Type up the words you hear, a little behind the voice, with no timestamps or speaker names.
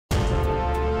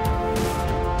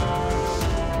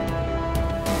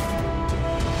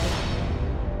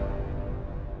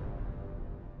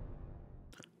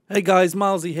Hey guys,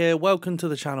 Milesy here, welcome to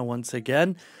the channel once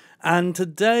again, and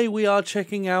today we are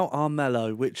checking out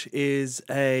Armello, which is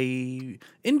a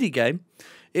indie game.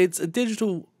 It's a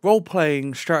digital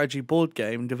role-playing strategy board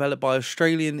game developed by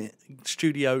Australian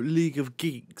studio League of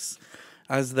Geeks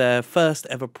as their first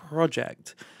ever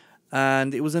project,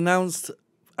 and it was announced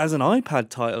as an iPad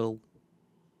title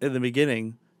in the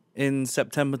beginning in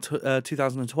September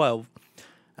 2012,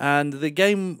 and the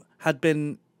game had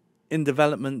been in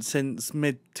development since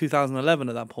mid-2011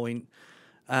 at that point,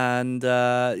 and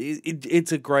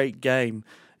it's a great game.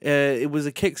 It was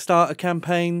a Kickstarter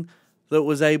campaign that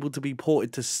was able to be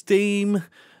ported to Steam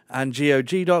and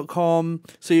GOG.com.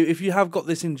 So if you have got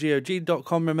this in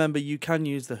GOG.com, remember you can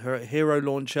use the Hero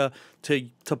Launcher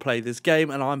to play this game,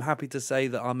 and I'm happy to say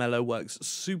that Armello works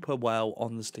super well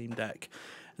on the Steam Deck.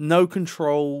 No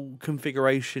control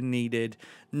configuration needed,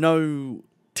 no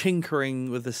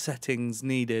tinkering with the settings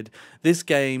needed. This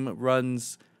game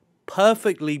runs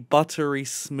perfectly buttery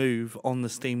smooth on the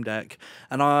Steam Deck,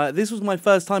 and this was my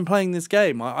first time playing this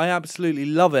game. I absolutely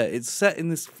love it. It's set in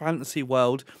this fantasy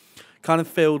world, kind of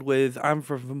filled with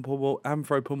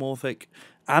anthropomorphic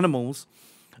animals.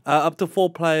 Up to 4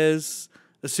 players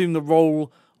assume the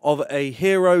role of a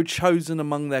hero chosen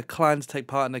among their clan to take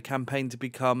part in a campaign to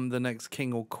become the next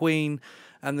king or queen.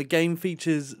 And the game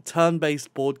features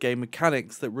turn-based board game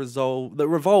mechanics that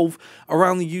revolve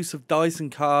around the use of dice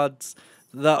and cards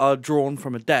that are drawn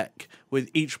from a deck, with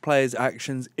each player's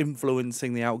actions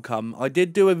influencing the outcome. I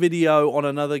did do a video on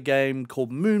another game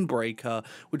called Moonbreaker,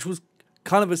 which was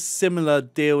kind of a similar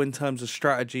deal in terms of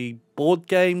strategy board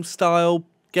game style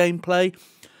gameplay.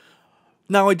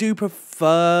 Now, I do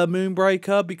prefer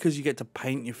Moonbreaker because you get to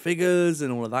paint your figures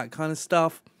and all of that kind of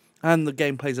stuff, and the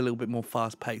gameplay is a little bit more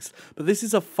fast-paced. But this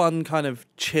is a fun kind of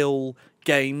chill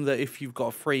game that if you've got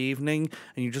a free evening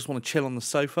and you just want to chill on the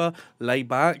sofa, lay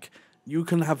back, you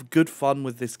can have good fun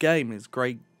with this game. It's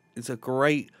great. It's a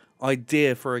great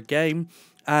idea for a game.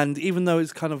 And even though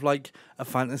it's kind of like a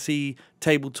fantasy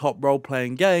tabletop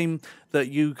role-playing game that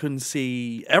you can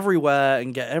see everywhere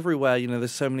and get everywhere, you know,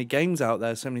 there's so many games out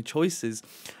there, so many choices.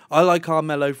 I like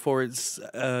Armello for its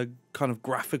kind of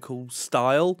graphical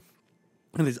style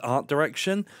and its art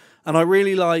direction, and I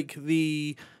really like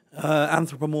the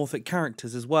anthropomorphic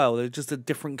characters as well. They're just a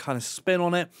different kind of spin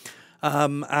on it,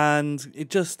 and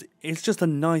it's just a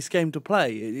nice game to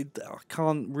play. I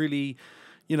can't really,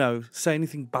 you know, say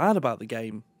anything bad about the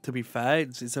game, to be fair.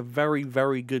 It's a very,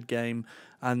 very good game,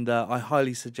 and I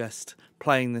highly suggest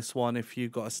playing this one if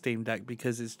you've got a Steam Deck,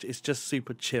 because it's just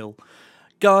super chill.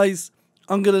 Guys,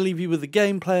 I'm going to leave you with the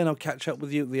gameplay, and I'll catch up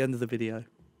with you at the end of the video.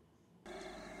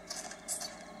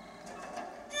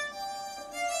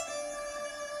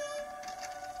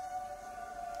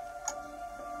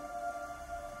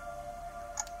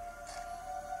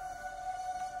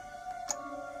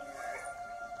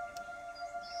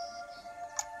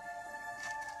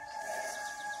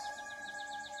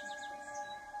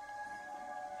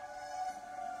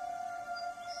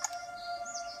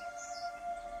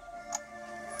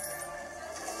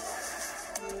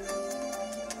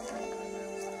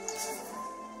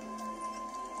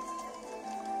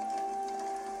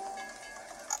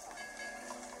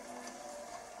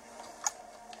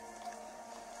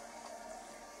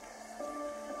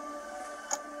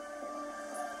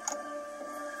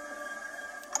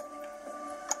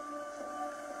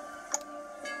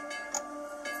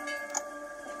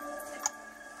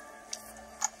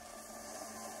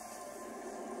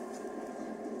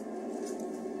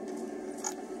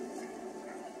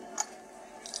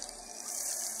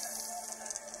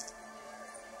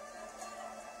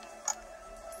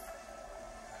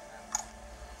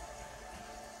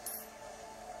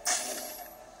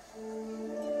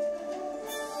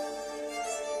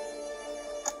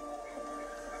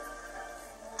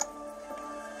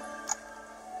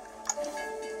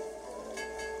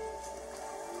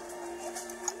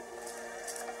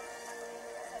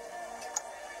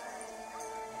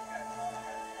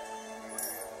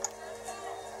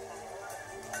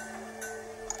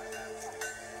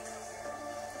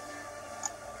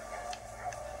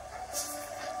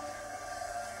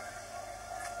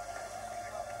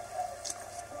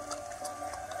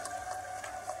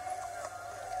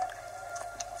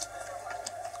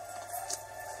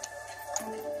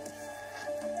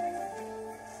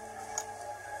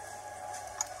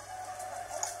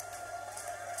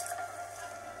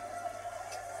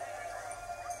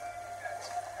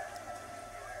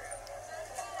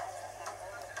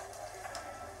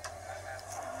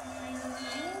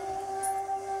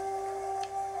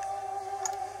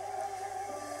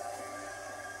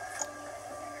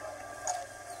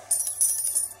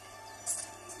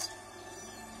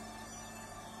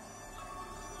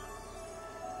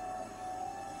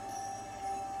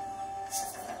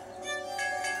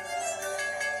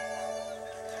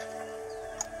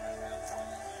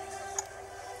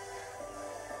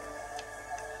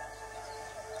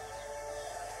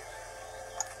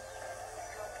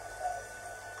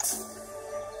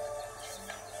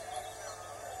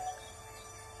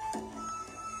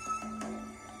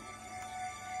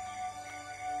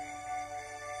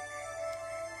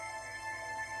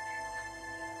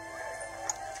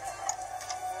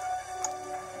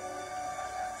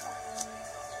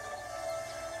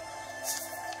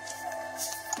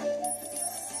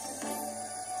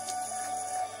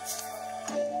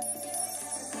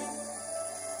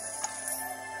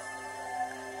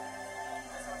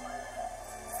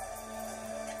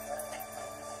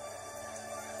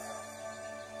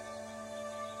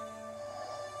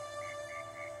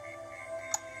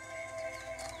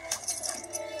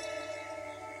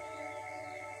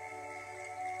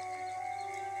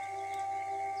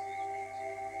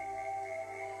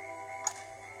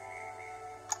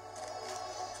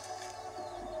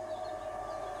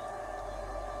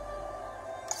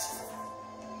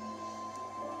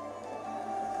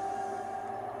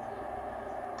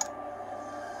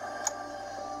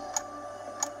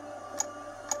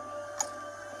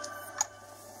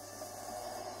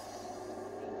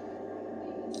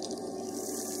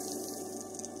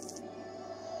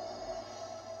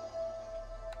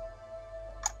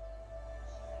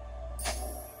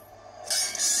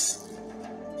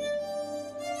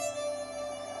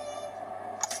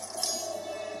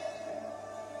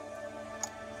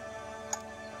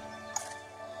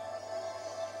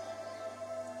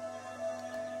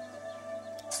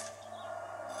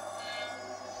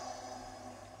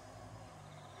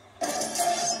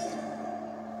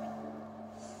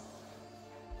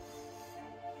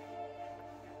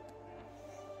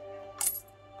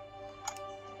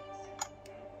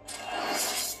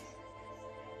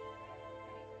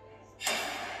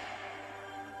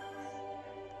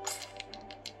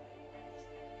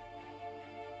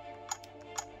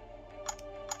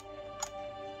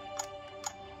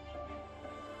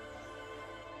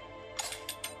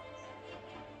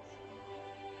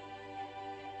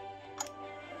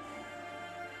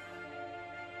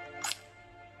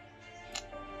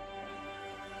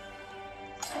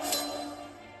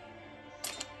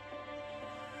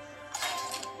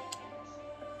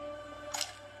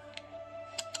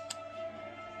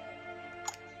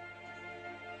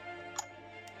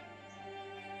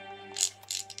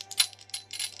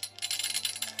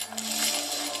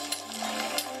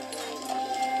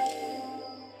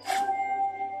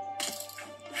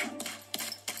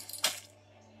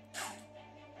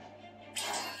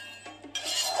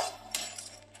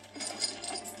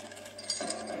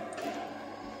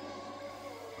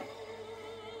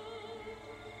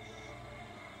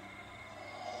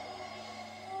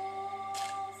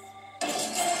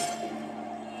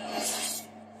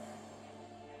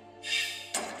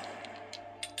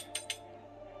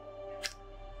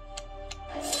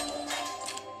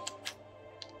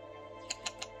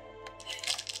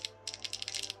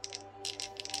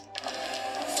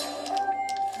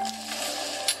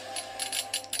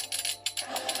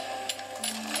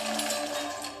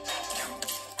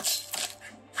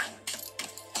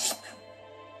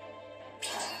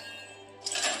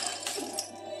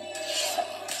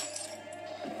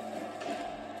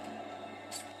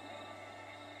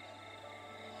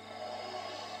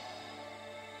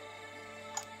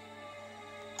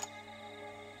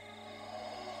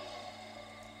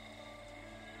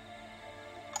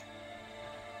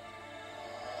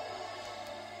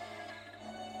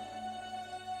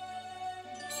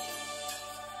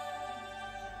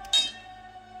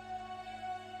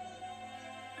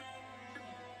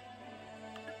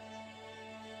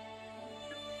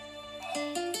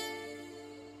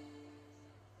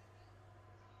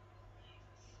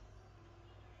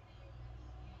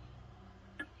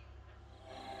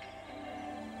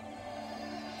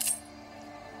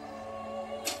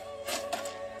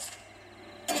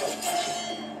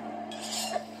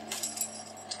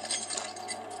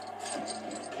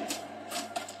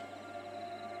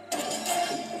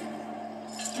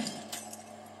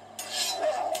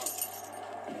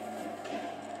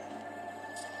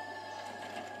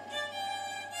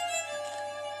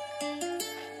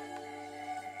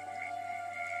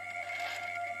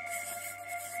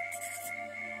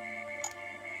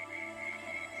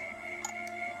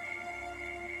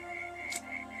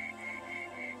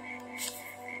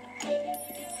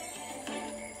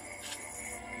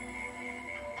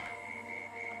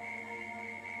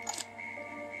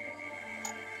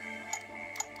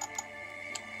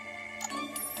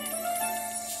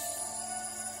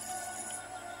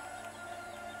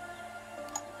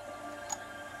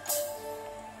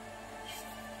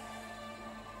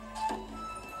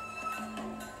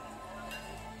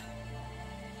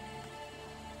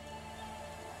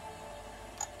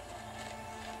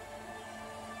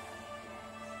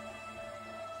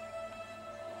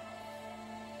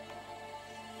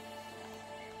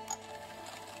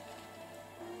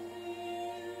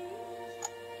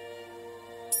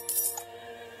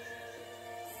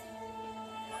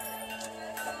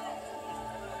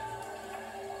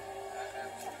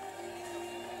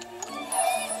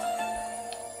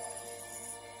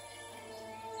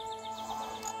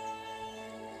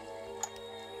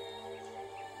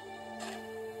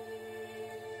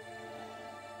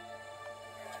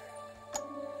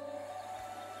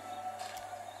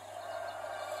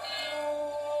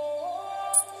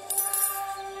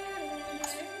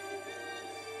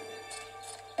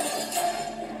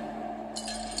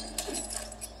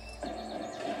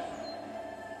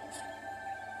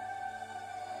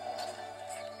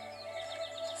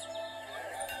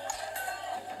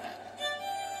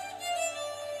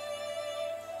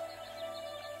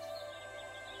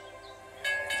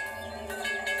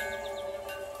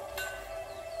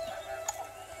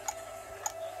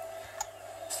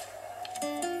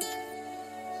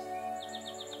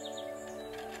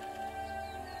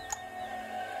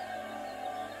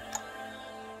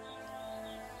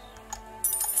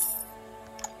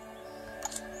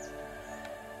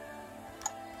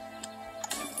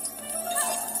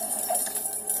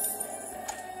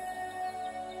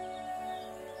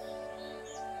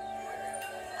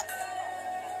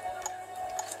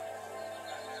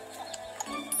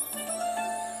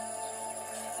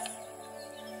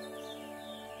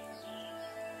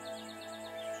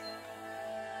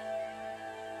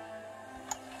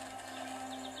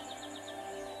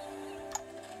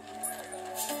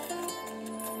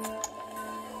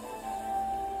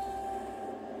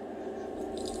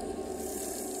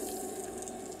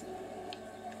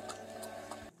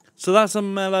 So that's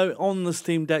Armello on the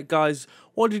Steam Deck, guys.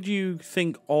 What did you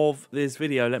think of this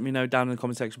video? Let me know down in the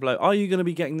comment section below. Are you going to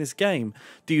be getting this game?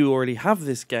 Do you already have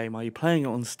this game? Are you playing it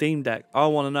on Steam Deck? I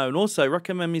want to know. And also,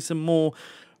 recommend me some more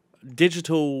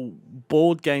digital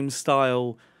board game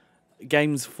style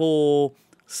games for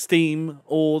Steam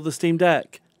or the Steam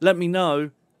Deck. Let me know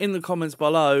in the comments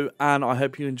below, and I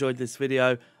hope you enjoyed this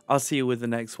video. I'll see you with the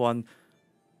next one.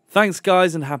 Thanks,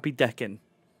 guys, and happy decking.